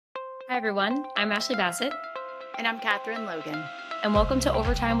Hi, everyone. I'm Ashley Bassett. And I'm Catherine Logan. And welcome to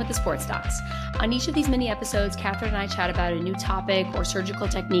Overtime with the Sports Docs. On each of these mini episodes, Catherine and I chat about a new topic or surgical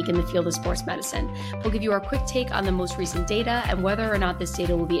technique in the field of sports medicine. We'll give you our quick take on the most recent data and whether or not this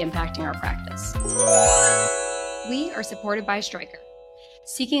data will be impacting our practice. We are supported by Stryker.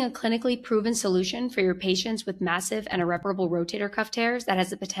 Seeking a clinically proven solution for your patients with massive and irreparable rotator cuff tears that has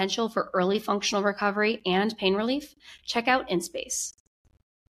the potential for early functional recovery and pain relief? Check out InSpace.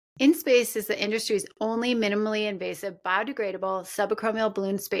 InSpace is the industry's only minimally invasive biodegradable subacromial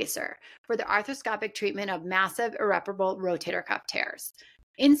balloon spacer for the arthroscopic treatment of massive irreparable rotator cuff tears.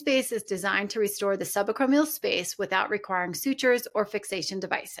 InSpace is designed to restore the subacromial space without requiring sutures or fixation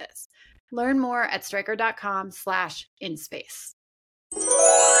devices. Learn more at stryker.com/InSpace.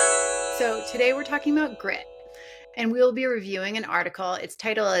 So today we're talking about grit, and we'll be reviewing an article. Its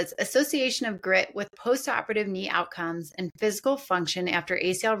title is Association of Grit with Postoperative Knee Outcomes and Physical Function After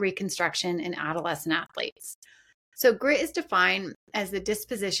ACL Reconstruction in Adolescent Athletes. So grit is defined as the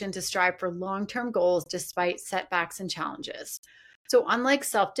disposition to strive for long-term goals despite setbacks and challenges. So unlike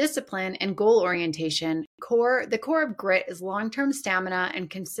self-discipline and goal orientation, the core of grit is long-term stamina and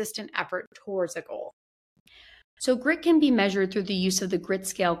consistent effort towards a goal. So grit can be measured through the use of the grit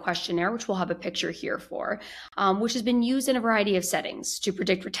scale questionnaire, which we'll have a picture here for, which has been used in a variety of settings to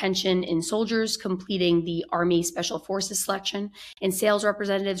predict retention in soldiers completing the Army Special Forces selection, in sales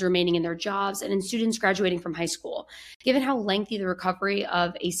representatives remaining in their jobs, and in students graduating from high school. Given how lengthy the recovery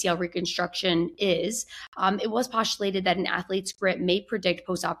of ACL reconstruction is, it was postulated that an athlete's grit may predict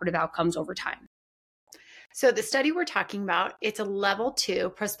postoperative outcomes over time. So the study we're talking about, it's a level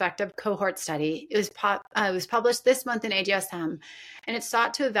 2 prospective cohort study. It was published this month in AJSM, and it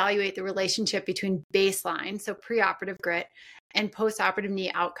sought to evaluate the relationship between baseline, so preoperative grit, and postoperative knee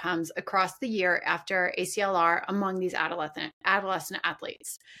outcomes across the year after ACLR among these adolescent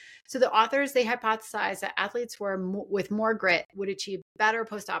athletes. So the authors, they hypothesized that athletes with more grit would achieve better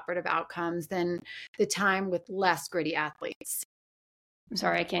postoperative outcomes than the time with less gritty athletes. I'm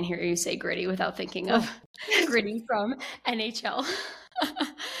sorry, I can't hear you say gritty without thinking of gritty from NHL.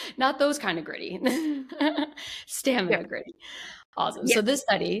 Not those kind of gritty. Stamina gritty. Awesome. Yeah. So this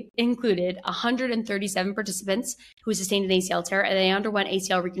study included 137 participants who sustained an ACL tear, and they underwent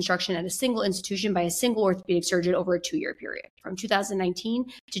ACL reconstruction at a single institution by a single orthopedic surgeon over a 2-year period from 2019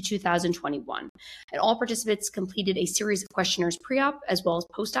 to 2021. And all participants completed a series of questionnaires pre-op as well as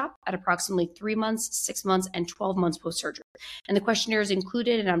post-op at approximately 3 months, 6 months, and 12 months post-surgery. And the questionnaires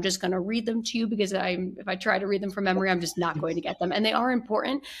included, and I'm just going to read them to you because if I try to read them from memory, I'm just not going to get them. And they are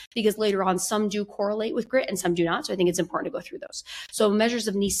important because later on, some do correlate with grit and some do not. So I think it's important to go through those. So measures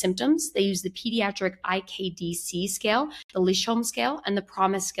of knee symptoms, they use the pediatric IKDC scale, the Lischholm scale, and the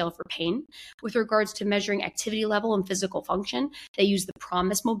PROMIS scale for pain. With regards to measuring activity level and physical function, they use the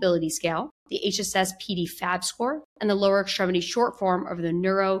PROMIS mobility scale, the HSS PD FAB score, and the lower extremity short form of the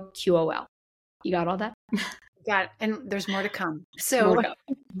Neuro QOL. You got all that? Got it. And there's more to come. So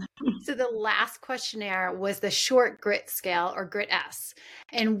the last questionnaire was the short grit scale, or grit S.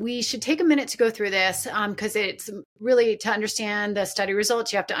 And we should take a minute to go through this because it's really, to understand the study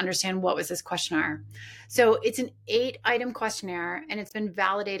results, you have to understand what was this questionnaire. So it's an 8-item questionnaire, and it's been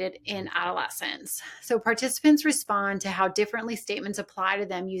validated in adolescents. So participants respond to how differently statements apply to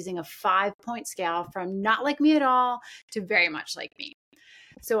them using a 5-point scale from not like me at all to very much like me.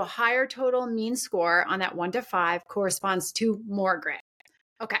 So a higher total mean score on that 1 to 5 corresponds to more grit.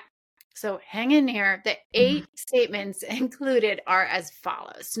 Okay, so hang in here. The 8 statements included are as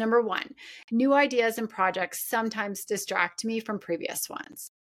follows. Number 1, new ideas and projects sometimes distract me from previous ones.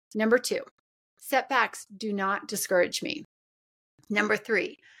 Number 2, setbacks do not discourage me. Number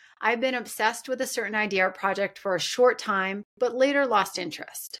 3, I've been obsessed with a certain idea or project for a short time, but later lost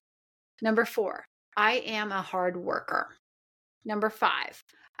interest. Number 4, I am a hard worker. Number 5,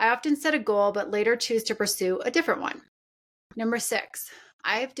 I often set a goal, but later choose to pursue a different one. Number 6,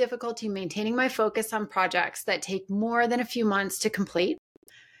 I have difficulty maintaining my focus on projects that take more than a few months to complete.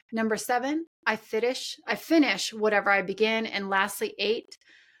 Number 7, I finish whatever I begin. And lastly, 8,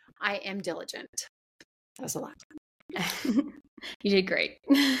 I am diligent. That was a lot. You did great.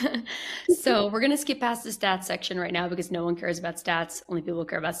 So we're going to skip past the stats section right now because no one cares about stats. Only people who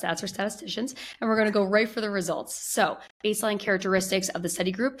care about stats are statisticians. And we're going to go right for the results. So baseline characteristics of the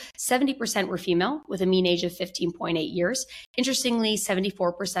study group, 70% were female with a mean age of 15.8 years. Interestingly,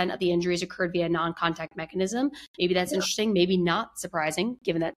 74% of the injuries occurred via non-contact mechanism. Maybe that's interesting, maybe not surprising,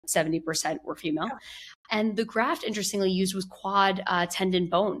 given that 70% were female. And the graft, interestingly, used was quad tendon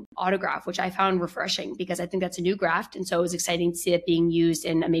bone autograft, which I found refreshing because I think that's a new graft. And so it was exciting significant to see it being used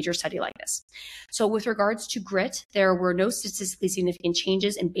in a major study like this. So with regards to grit, there were no statistically significant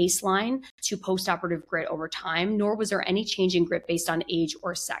changes in baseline to postoperative grit over time, nor was there any change in grit based on age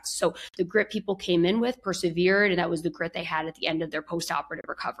or sex. So the grit people came in with persevered, and that was the grit they had at the end of their postoperative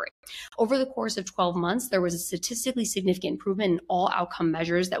recovery. Over the course of 12 months, there was a statistically significant improvement in all outcome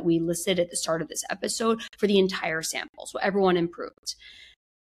measures that we listed at the start of this episode for the entire sample. So everyone improved.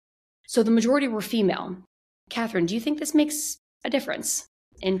 So the majority were female. Catherine, do you think this makes a difference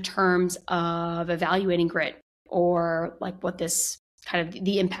in terms of evaluating grit, or like what this kind of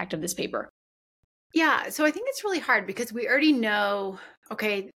the impact of this paper? Yeah, so I think it's really hard because we already know,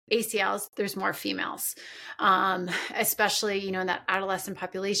 okay, ACLs, there's more females, especially, in that adolescent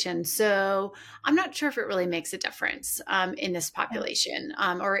population. So I'm not sure if it really makes a difference in this population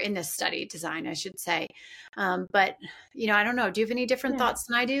or in this study design, I should say. But, I don't know. Do you have any different thoughts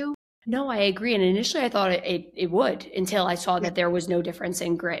than I do? No, I agree. And initially I thought it would, until I saw that there was no difference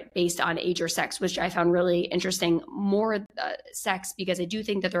in grit based on age or sex, which I found really interesting. More sex, because I do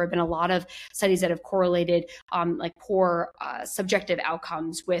think that there have been a lot of studies that have correlated like poor subjective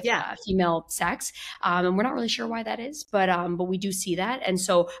outcomes with female sex. And we're not really sure why that is, but we do see that. And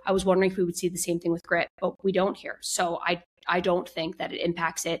so I was wondering if we would see the same thing with grit, but we don't here. So I don't think that it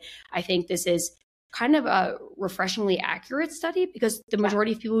impacts it. I think this is kind of a refreshingly accurate study, because the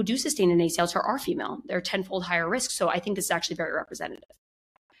majority of people who do sustain an ACL tear are female. They're tenfold higher risk. So I think this is actually very representative.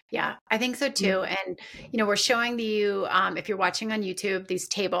 Yeah, I think so too. And, we're showing you, if you're watching on YouTube, these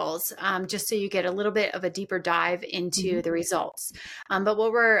tables, just so you get a little bit of a deeper dive into the results. But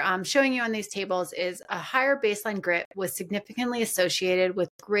what we're showing you on these tables is a higher baseline grit was significantly associated with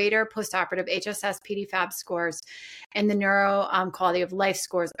greater postoperative HSS PDFAB scores and the neuro quality of life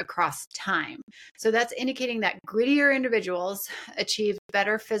scores across time. So that's indicating that grittier individuals achieve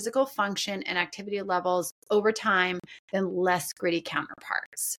better physical function and activity levels over time than less gritty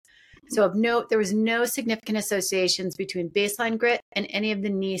counterparts. So of note, there was no significant associations between baseline grit and any of the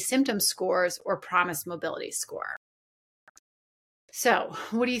knee symptom scores or promised mobility score. So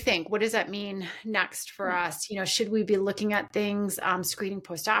what do you think? What does that mean next for us? Should we be looking at things, screening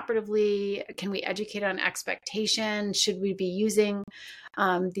postoperatively? Can we educate on expectation? Should we be using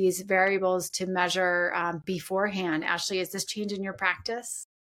these variables to measure beforehand? Ashley, is this changing your practice?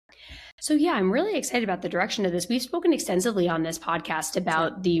 So yeah, I'm really excited about the direction of this. We've spoken extensively on this podcast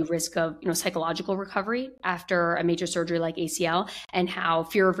about the risk of, psychological recovery after a major surgery like ACL, and how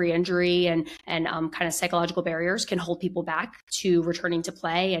fear of re-injury and kind of psychological barriers can hold people back to returning to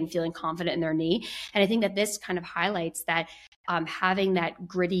play and feeling confident in their knee. And I think that this kind of highlights that having that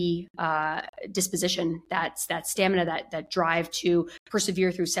gritty disposition, that stamina, that drive to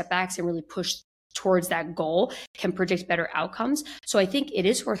persevere through setbacks and really push towards that goal can predict better outcomes. So I think it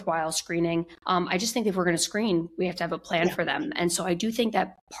is worthwhile screening. I just think if we're going to screen, we have to have a plan for them. And so I do think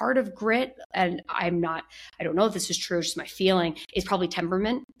that part of grit, and I don't know if this is true, it's just my feeling, is probably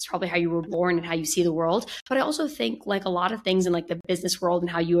temperament. It's probably how you were born and how you see the world. But I also think, like a lot of things in like the business world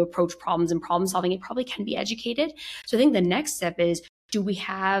and how you approach problems and problem solving, it probably can be educated. So I think the next step is, do we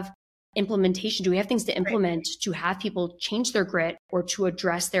have implementation? Do we have things to implement to have people change their grit or to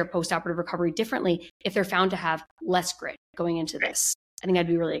address their postoperative recovery differently if they're found to have less grit going into this? I think that'd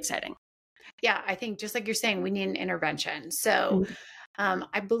be really exciting. Yeah, I think just like you're saying, we need an intervention. So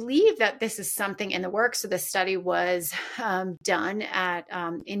I believe that this is something in the works. So the study was done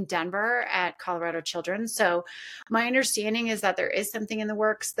in Denver at Colorado Children's. So my understanding is that there is something in the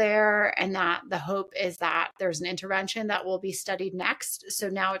works there, and that the hope is that there's an intervention that will be studied next. So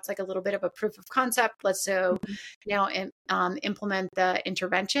now it's like a little bit of a proof of concept. Let's now implement the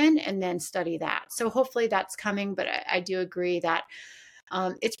intervention and then study that. So hopefully that's coming, but I do agree that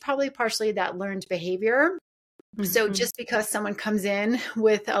it's probably partially that learned behavior. So just because someone comes in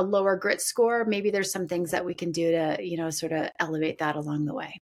with a lower grit score, maybe there's some things that we can do to, sort of elevate that along the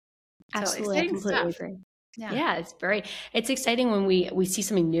way. Absolutely. I completely agree. Yeah, it's exciting when we see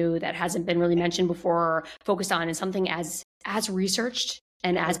something new that hasn't been really mentioned before or focused on, and something as researched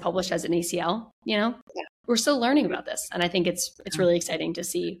and as published as an ACL, we're still learning about this. And I think it's really exciting to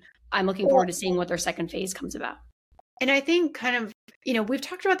see. I'm looking forward to seeing what their second phase comes about. And I think kind of, we've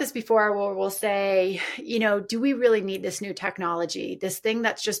talked about this before, where we'll say, do we really need this new technology, this thing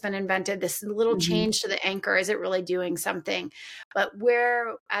that's just been invented, this little change to the anchor? Is it really doing something? But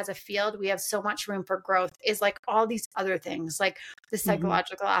where, as a field, we have so much room for growth is like all these other things, like the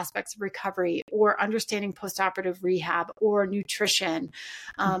psychological aspects of recovery, or understanding postoperative rehab, or nutrition,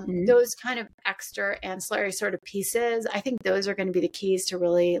 those kind of extra ancillary sort of pieces. I think those are going to be the keys to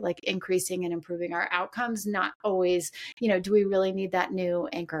really like increasing and improving our outcomes. Not always, do we really need that new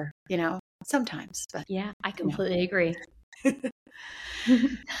anchor, sometimes. But yeah, I completely agree.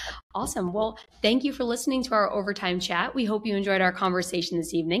 Awesome. Well, thank you for listening to our overtime chat. We hope you enjoyed our conversation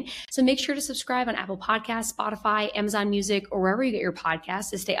this evening. So make sure to subscribe on Apple Podcasts, Spotify, Amazon Music, or wherever you get your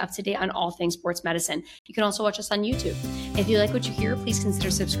podcasts to stay up to date on all things sports medicine. You can also watch us on YouTube. If you like what you hear, please consider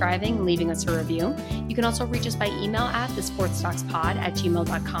subscribing and leaving us a review. You can also reach us by email at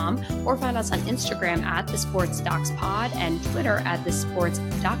thesportsdocspod@gmail.com or find us on Instagram at thesportsdocspod and Twitter at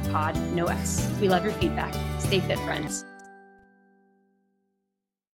thesportsdocpod, no S. We love your feedback. Stay fit, friends.